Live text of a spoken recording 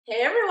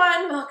Hey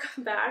everyone,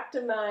 welcome back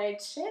to my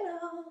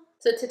channel.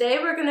 So today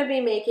we're going to be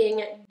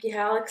making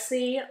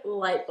galaxy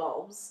light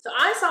bulbs. So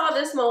I saw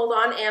this mold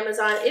on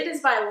Amazon. It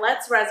is by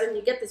Let's Resin.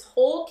 You get this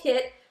whole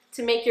kit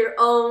to make your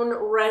own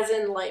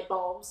resin light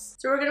bulbs.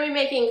 So we're going to be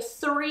making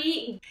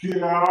 3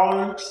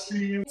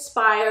 galaxy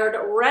inspired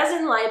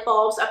resin light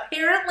bulbs.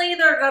 Apparently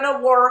they're going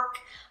to work.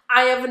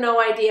 I have no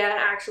idea.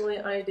 Actually,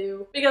 I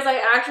do. Because I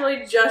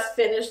actually just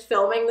finished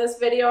filming this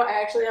video.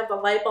 I actually have the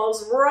light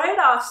bulbs right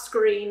off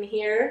screen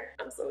here.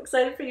 I'm so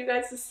excited for you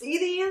guys to see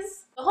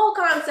these. The whole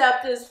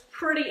concept is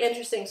pretty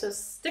interesting, so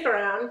stick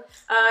around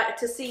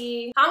to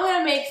see how I'm going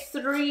to make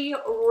 3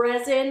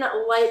 resin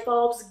light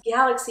bulbs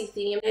galaxy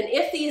themed, and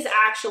if these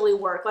actually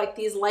work, like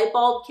these light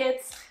bulb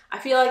kits. I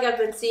feel like I've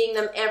been seeing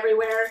them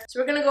everywhere. So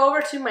we're gonna go over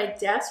to my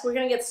desk. We're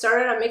gonna get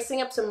started on mixing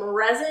up some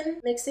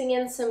resin, mixing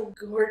in some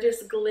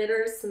gorgeous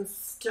glitters, some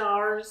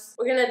stars.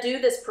 We're gonna do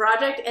this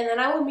project and then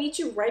I will meet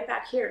you right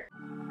back here.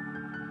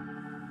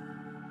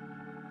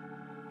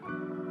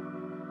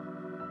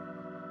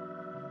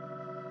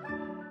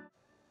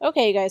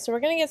 Okay, you guys, so we're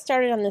going to get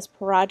started on this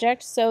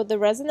project. So the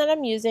resin that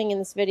I'm using in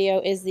this video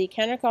is the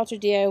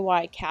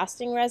CounterCultureDIY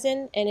casting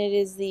resin, and it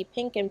is the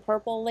pink and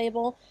purple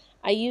label.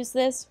 I use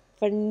this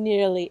for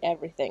nearly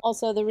everything.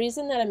 Also, the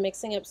reason that I'm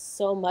mixing up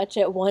so much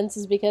at once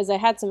is because I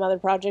had some other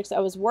projects I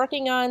was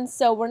working on,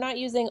 so we're not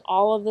using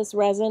all of this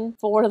resin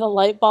for the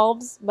light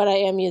bulbs, but I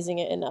am using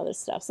it in other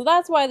stuff. So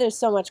that's why there's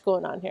so much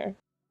going on here.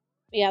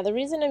 Yeah, the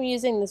reason I'm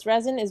using this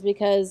resin is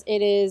because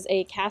it is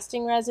a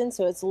casting resin,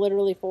 so it's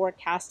literally for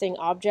casting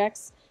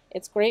objects.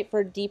 It's great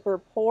for deeper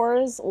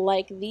pours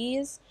like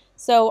these.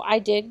 So I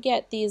did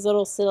get these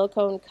little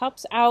silicone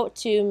cups out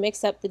to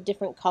mix up the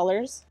different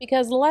colors.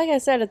 Because like I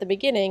said at the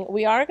beginning,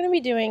 we are going to be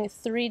doing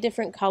 3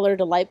 different colored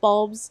light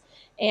bulbs.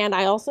 And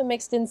I also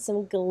mixed in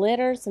some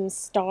glitter, some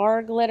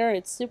star glitter.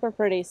 It's super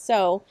pretty.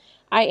 So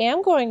I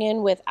am going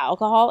in with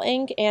alcohol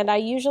ink, and I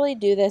usually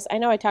do this. I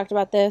know I talked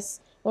about this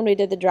when we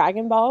did the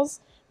Dragon Balls.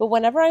 But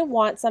whenever I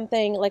want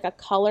something like a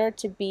color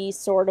to be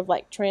sort of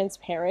like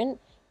transparent,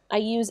 I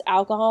use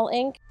alcohol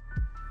ink.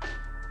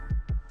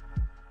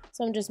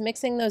 So I'm just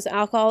mixing those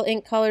alcohol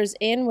ink colors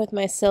in with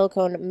my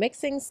silicone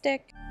mixing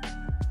stick.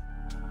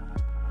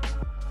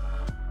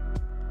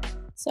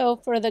 So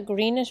for the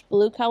greenish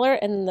blue color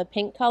and the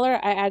pink color,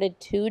 I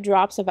added 2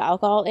 drops of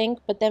alcohol ink,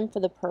 but then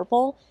for the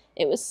purple,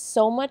 it was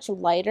so much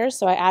lighter,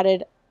 so I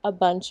added a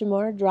bunch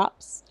more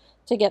drops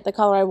to get the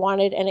color I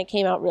wanted, and it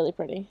came out really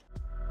pretty.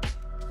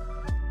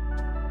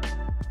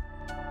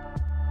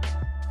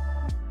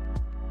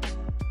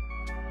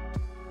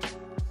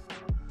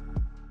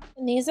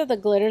 And these are the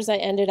glitters I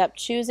ended up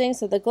choosing.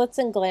 So the Glitz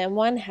and Glam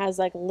one has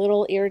like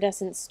little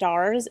iridescent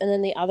stars, and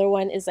then the other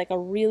one is like a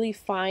really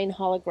fine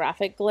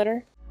holographic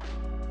glitter.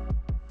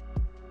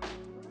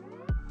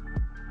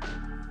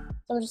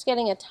 So I'm just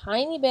getting a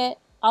tiny bit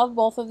of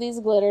both of these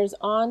glitters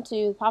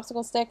onto the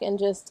popsicle stick and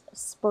just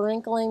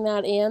sprinkling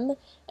that in.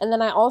 And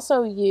then I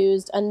also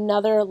used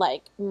another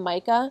like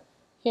mica.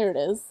 Here it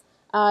is.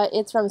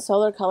 It's from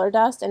Solar Color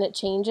Dust, and it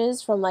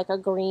changes from like a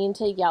green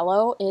to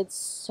yellow. It's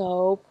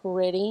so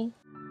pretty.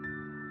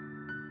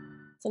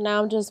 So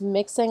now I'm just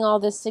mixing all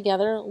this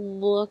together.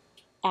 Look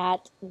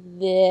at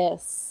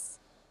this.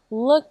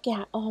 Look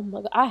at, oh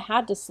my God, I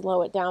had to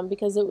slow it down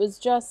because it was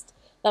just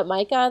that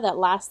mica, that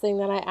last thing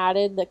that I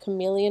added, the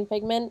chameleon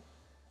pigment,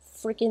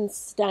 freaking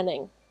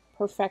stunning.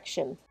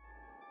 Perfection.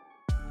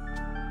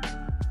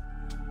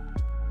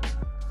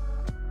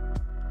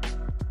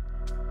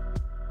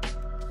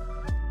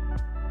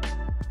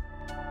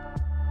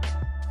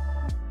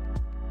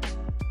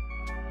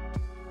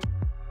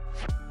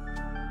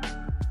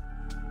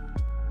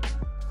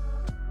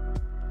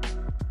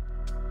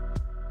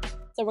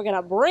 So we're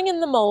gonna bring in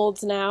the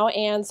molds now,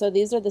 and so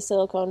these are the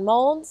silicone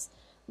molds.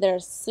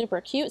 They're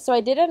super cute. So I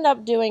did end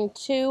up doing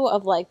 2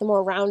 of like the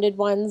more rounded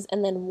ones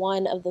and then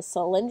 1 of the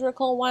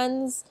cylindrical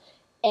ones.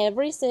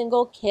 Every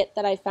single kit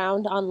that I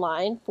found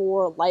online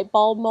for light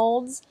bulb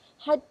molds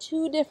had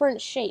 2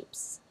 different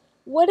shapes.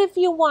 What if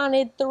you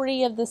wanted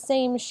 3 of the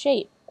same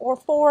shape or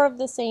 4 of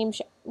the same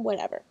shape?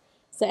 Whatever.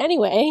 So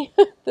anyway,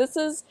 this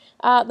is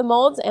the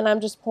molds, and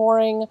I'm just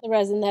pouring the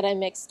resin that I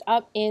mixed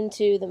up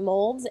into the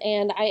molds,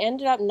 and I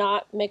ended up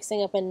not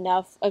mixing up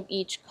enough of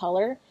each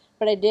color,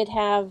 but I did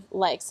have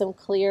like some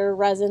clear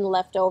resin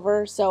left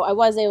over, so I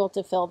was able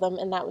to fill them,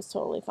 and that was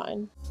totally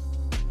fine.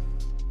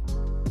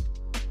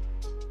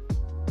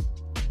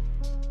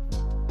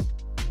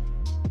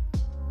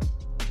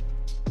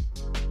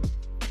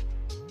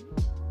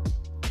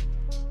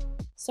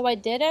 So I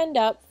did end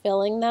up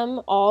filling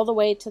them all the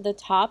way to the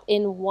top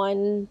in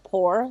 1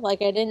 pour.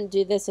 Like, I didn't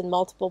do this in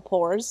multiple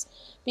pours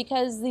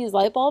because these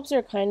light bulbs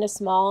are kind of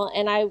small,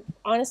 and I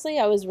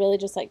was really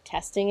just like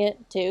testing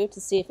it too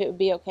to see if it would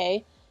be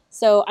okay.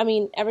 So I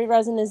mean, every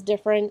resin is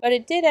different, but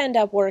it did end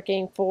up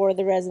working for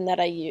the resin that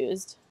I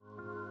used.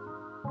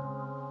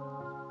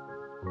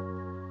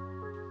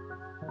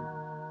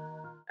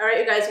 All right,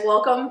 you guys,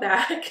 welcome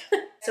back.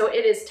 So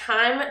it is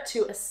time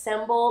to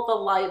assemble the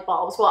light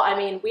bulbs. Well, I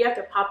mean, we have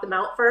to pop them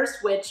out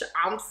first, which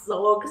I'm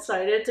so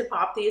excited to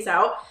pop these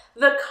out.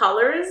 The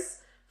colors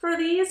for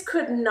these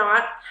could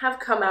not have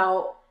come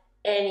out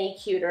any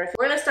cuter.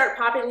 We're gonna start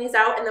popping these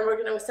out and then we're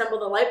gonna assemble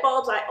the light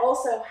bulbs. I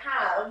also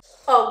have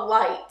a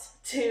light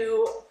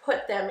to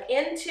put them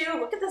into.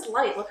 Look at this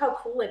light, look how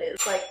cool it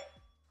is. Like,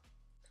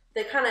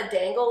 they kind of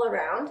dangle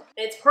around.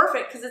 It's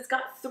perfect because it's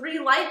got 3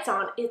 lights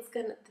on. This is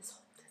gonna be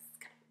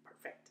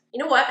perfect. You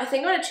know what? I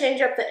think I'm gonna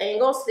change up the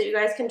angle so that you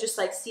guys can just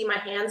like see my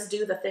hands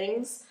do the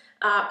things,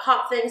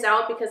 pop things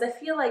out, because I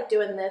feel like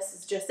doing this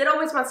is just, it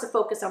always wants to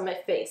focus on my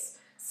face.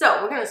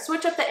 So we're gonna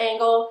switch up the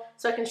angle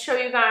so I can show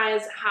you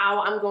guys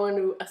how I'm going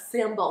to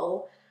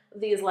assemble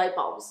these light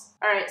bulbs.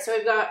 All right, so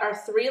we've got our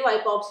 3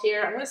 light bulbs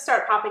here. I'm gonna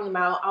start popping them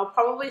out. I'll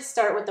probably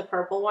start with the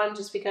purple one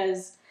just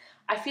because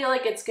I feel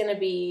like it's gonna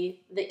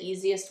be the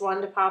easiest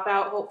one to pop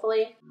out,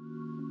 hopefully.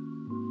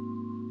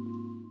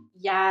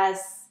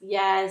 Yes,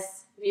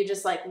 yes. If you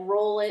just like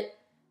roll it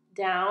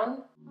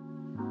down.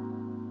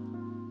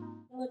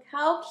 Look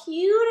how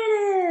cute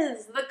it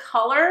is. The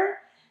color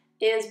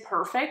is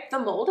perfect. The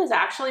mold is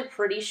actually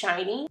pretty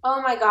shiny.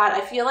 Oh my God,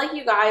 I feel like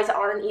you guys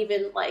aren't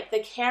even, like, the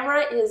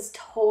camera is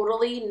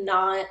totally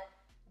not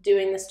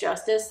doing this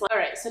justice. All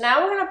right, so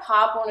now we're gonna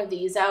pop one of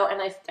these out,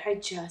 and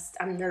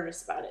I'm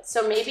nervous about it.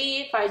 So maybe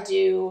if I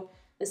do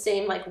the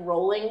same like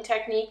rolling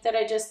technique that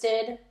I just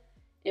did,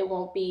 it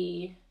won't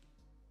be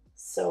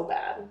so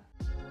bad.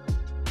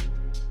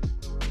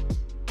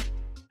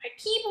 I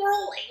keep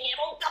rolling, it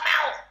won't come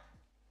out.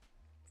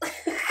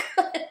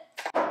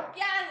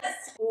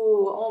 Yes!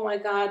 Ooh, oh my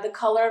God, the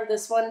color of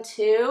this one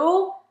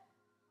too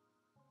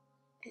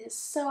is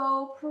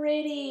so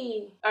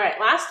pretty. All right,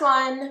 last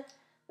one.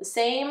 The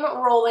same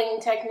rolling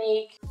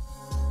technique.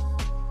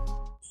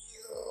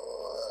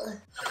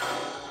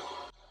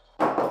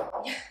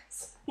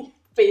 Yes,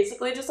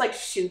 basically just like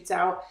shoots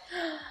out.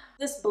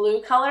 This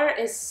blue color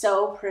is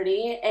so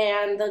pretty,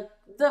 and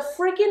the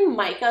freaking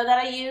mica that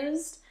I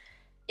used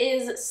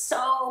is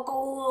so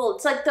cool.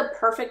 It's like the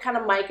perfect kind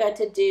of mica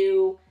to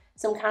do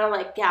some kind of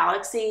like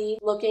galaxy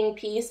looking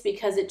piece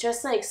because it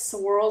just like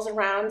swirls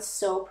around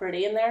so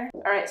pretty in there.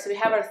 All right, so we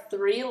have our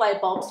 3 light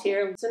bulbs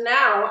here. So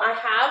now I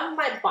have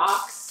my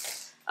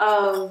box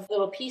of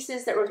little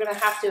pieces that we're gonna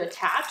have to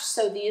attach.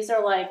 So these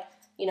are like,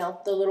 you know,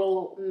 the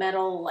little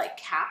metal like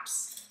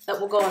caps that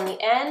will go on the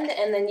end,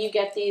 and then you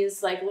get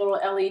these like little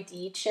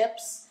LED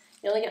chips.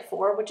 You only get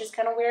 4, which is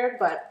kind of weird,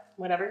 but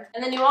whatever.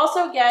 And then you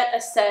also get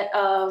a set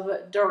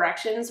of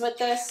directions with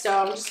this. So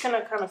I'm just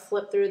gonna kind of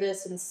flip through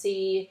this and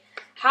see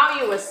how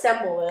you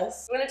assemble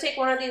this. I'm gonna take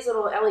one of these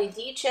little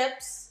LED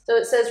chips. So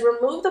it says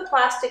remove the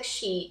plastic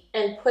sheet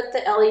and put the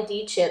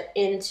LED chip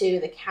into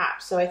the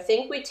cap. So I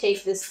think we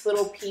take this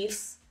little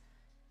piece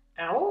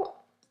out.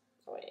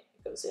 Oh wait,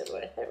 it goes the other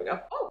way. There we go.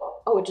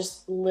 Oh, it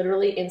just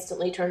literally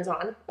instantly turns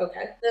on.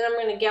 Okay. Then I'm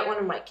gonna get one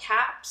of my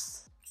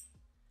caps,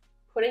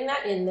 putting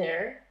that in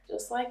there,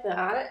 just like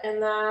that.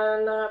 And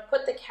then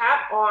put the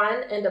cap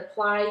on and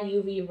apply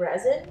UV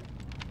resin.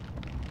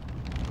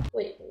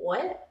 Wait,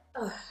 what?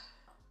 Ugh.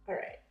 All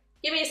right,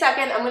 give me a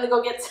second. I'm gonna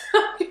go get some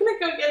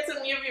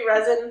UV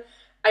resin.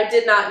 I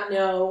did not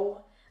know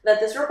that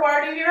this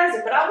required UV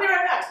resin, but I'll be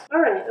right back. All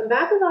right, I'm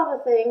back with all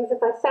the things.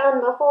 If I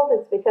sound muffled,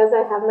 it's because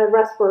I have my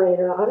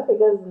respirator on,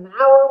 because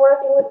now we're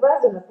working with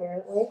resin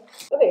apparently.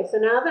 Okay, so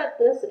now that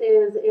this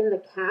is in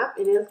the cap,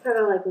 it is kind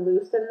of like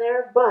loose in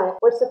there, but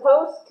we're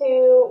supposed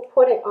to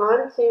put it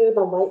onto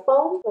the light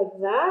bulb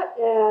like that,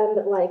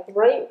 and like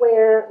right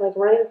where, like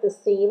right at the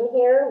seam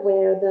here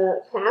where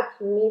the cap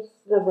meets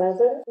the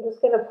resin, I'm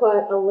just gonna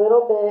put a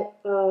little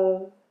bit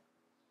of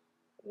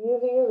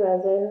UV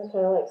resin,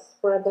 kind of like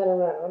spread that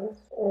around,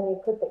 and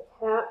you put the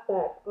cap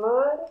back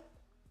on,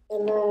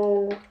 and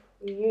then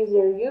you use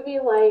your UV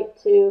light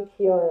to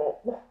cure it.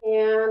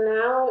 And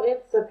now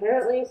it's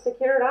apparently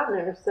secured on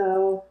there.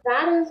 So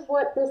that is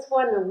what this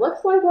one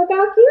looks like. Look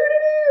how cute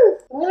it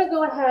is! I'm going to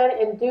go ahead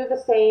and do the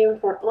same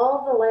for all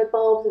of the light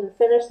bulbs and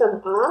finish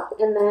them off,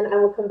 and then I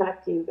will come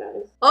back to you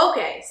guys.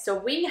 Okay, so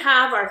we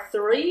have our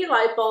 3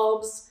 light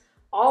bulbs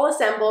all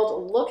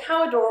assembled. Look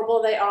how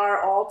adorable they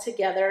are all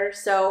together.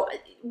 So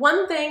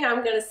one thing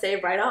I'm gonna say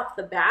right off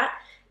the bat,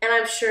 and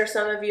I'm sure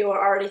some of you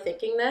are already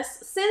thinking this,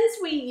 since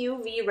we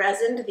UV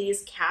resined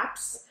these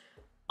caps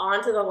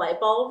onto the light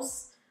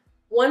bulbs,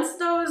 once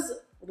those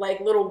like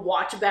little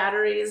watch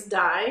batteries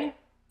die,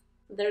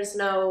 there's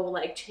no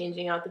like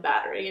changing out the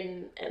battery,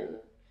 and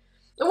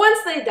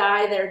once they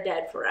die, they're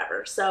dead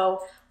forever.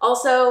 So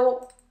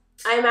also,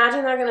 I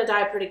imagine they're gonna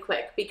die pretty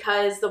quick,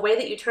 because the way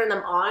that you turn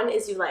them on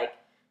is you like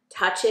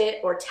touch it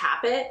or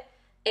tap it,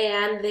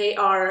 and they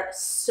are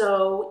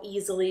so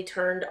easily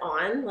turned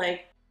on.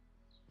 Like,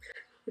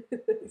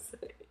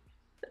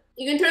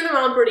 you can turn them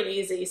on pretty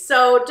easy.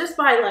 So just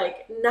by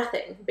like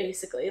nothing,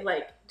 basically,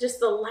 like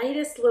just the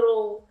lightest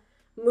little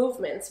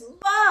movements,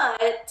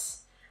 but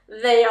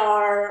they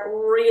are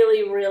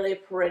really, really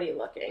pretty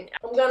looking.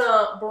 I'm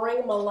gonna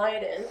bring my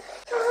light in.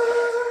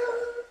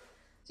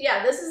 So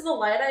yeah, this is the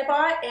light I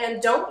bought,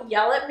 and don't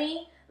yell at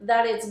me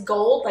that it's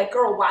gold. Like,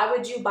 girl, why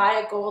would you buy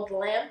a gold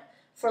lamp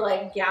for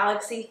like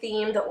galaxy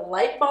themed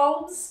light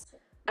bulbs?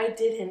 I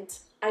didn't.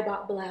 I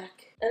bought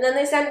black. And then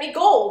they sent me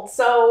gold.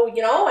 So,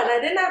 you know, and I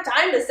didn't have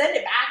time to send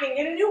it back and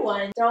get a new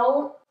one.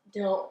 Don't.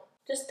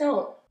 Just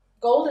don't.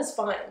 Gold is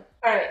fine.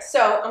 All right,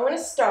 so I'm gonna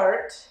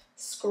start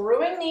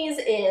screwing these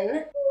in.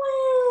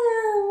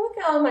 Wow, look,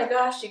 oh my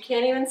gosh, you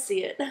can't even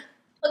see it.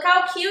 Look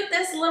how cute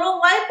this little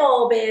light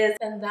bulb is.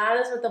 And that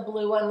is what the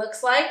blue one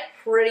looks like.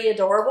 Pretty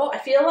adorable. I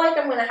feel like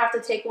I'm gonna have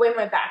to take away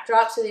my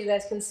backdrop so that you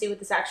guys can see what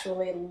this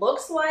actually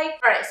looks like.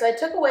 All right, so I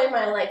took away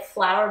my like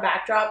flower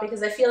backdrop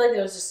because I feel like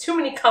there was just too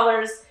many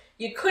colors.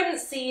 You couldn't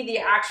see the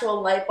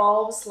actual light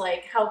bulbs,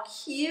 like how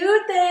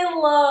cute they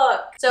look.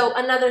 So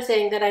another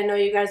thing that I know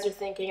you guys are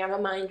thinking, I'm a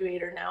mind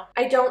reader now.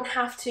 I don't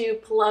have to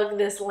plug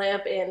this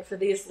lamp in for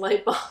these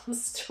light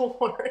bulbs to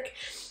work.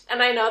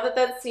 And I know that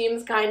that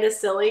seems kind of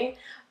silly,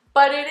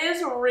 but it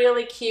is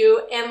really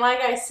cute. And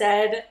like I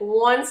said,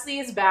 once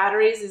these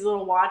batteries, these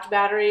little watch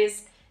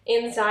batteries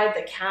inside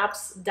the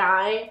caps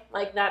die,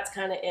 like that's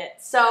kind of it.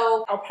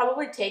 So I'll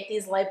probably take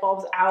these light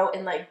bulbs out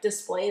and like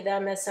display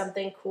them as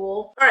something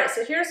cool. All right,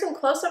 so here are some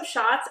close-up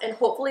shots and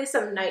hopefully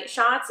some night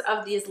shots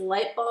of these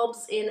light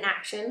bulbs in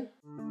action.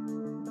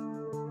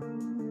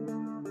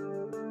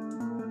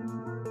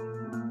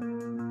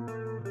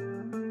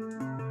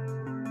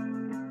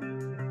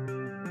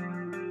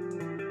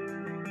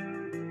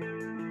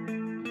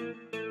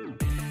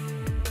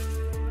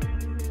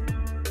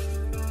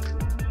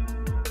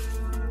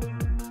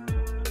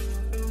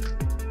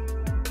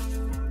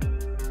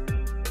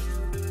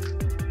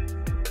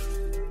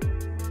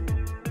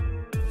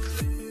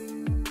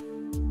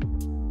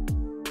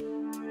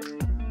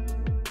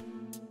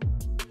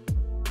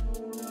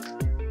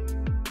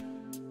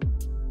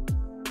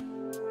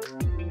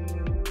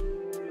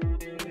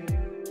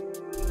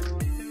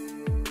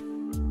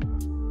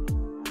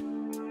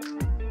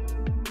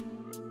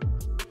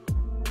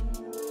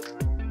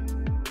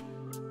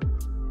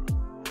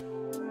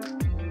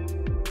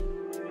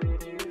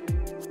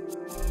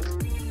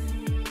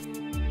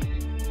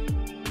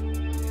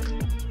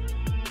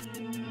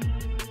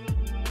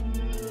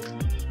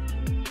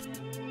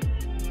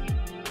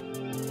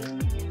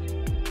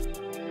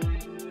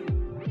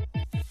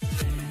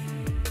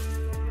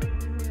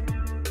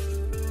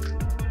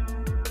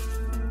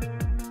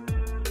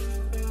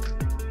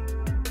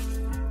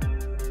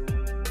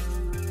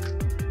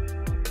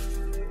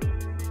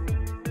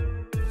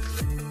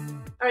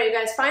 All right, you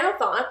guys, final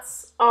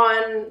thoughts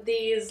on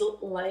these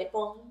light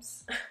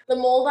bulbs. The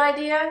mold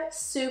idea,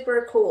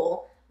 super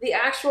cool. The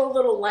actual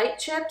little light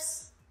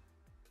chips,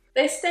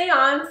 they stay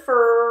on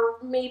for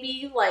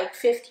maybe like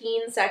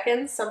 15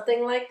 seconds,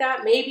 something like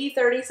that, maybe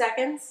 30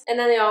 seconds, and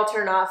then they all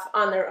turn off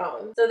on their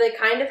own. So they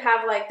kind of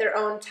have like their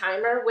own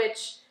timer,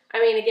 which, I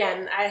mean,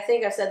 again, I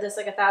think I've said this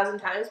like 1,000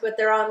 times, but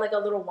they're on like a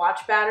little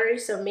watch battery,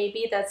 so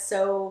maybe that's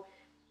so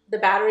the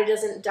battery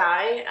doesn't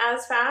die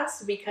as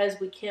fast because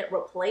we can't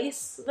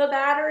replace the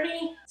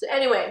battery. So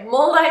anyway,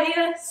 mold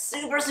idea,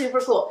 super,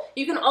 super cool.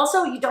 You can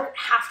also, you don't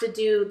have to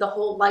do the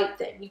whole light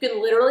thing. You can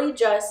literally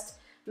just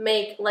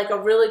make like a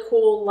really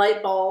cool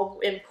light bulb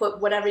and put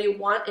whatever you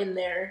want in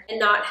there and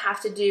not have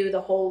to do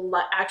the whole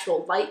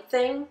actual light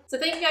thing. So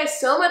thank you guys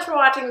so much for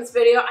watching this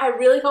video. I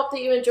really hope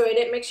that you enjoyed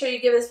it. Make sure you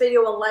give this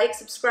video a like,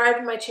 subscribe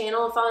to my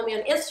channel, and follow me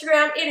on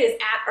Instagram. It is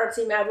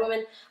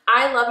 @Artsymadwoman.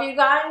 I love you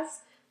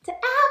guys to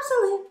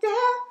absolute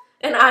death,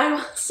 and I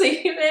will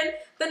see you in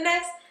the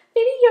next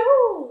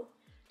video.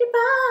 Goodbye.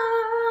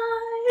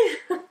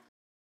 Oh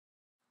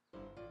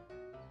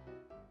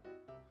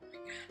my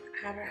God,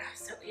 my eyebrow is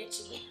so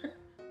itchy.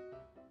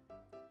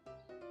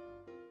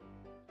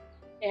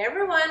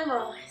 Everyone,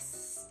 well, I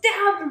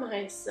stabbed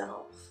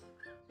myself.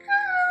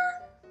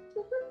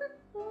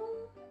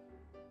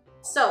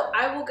 So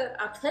I will go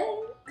up there.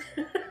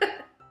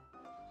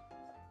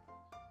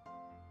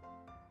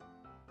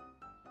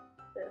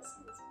 This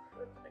is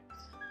perfect.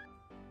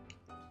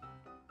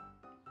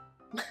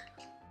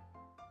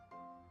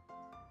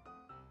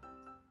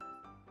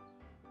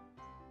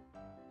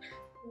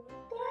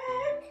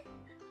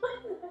 What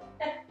the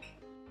heck?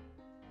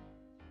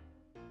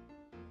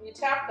 You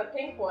tap the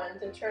pink one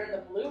to turn the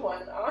blue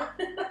one on.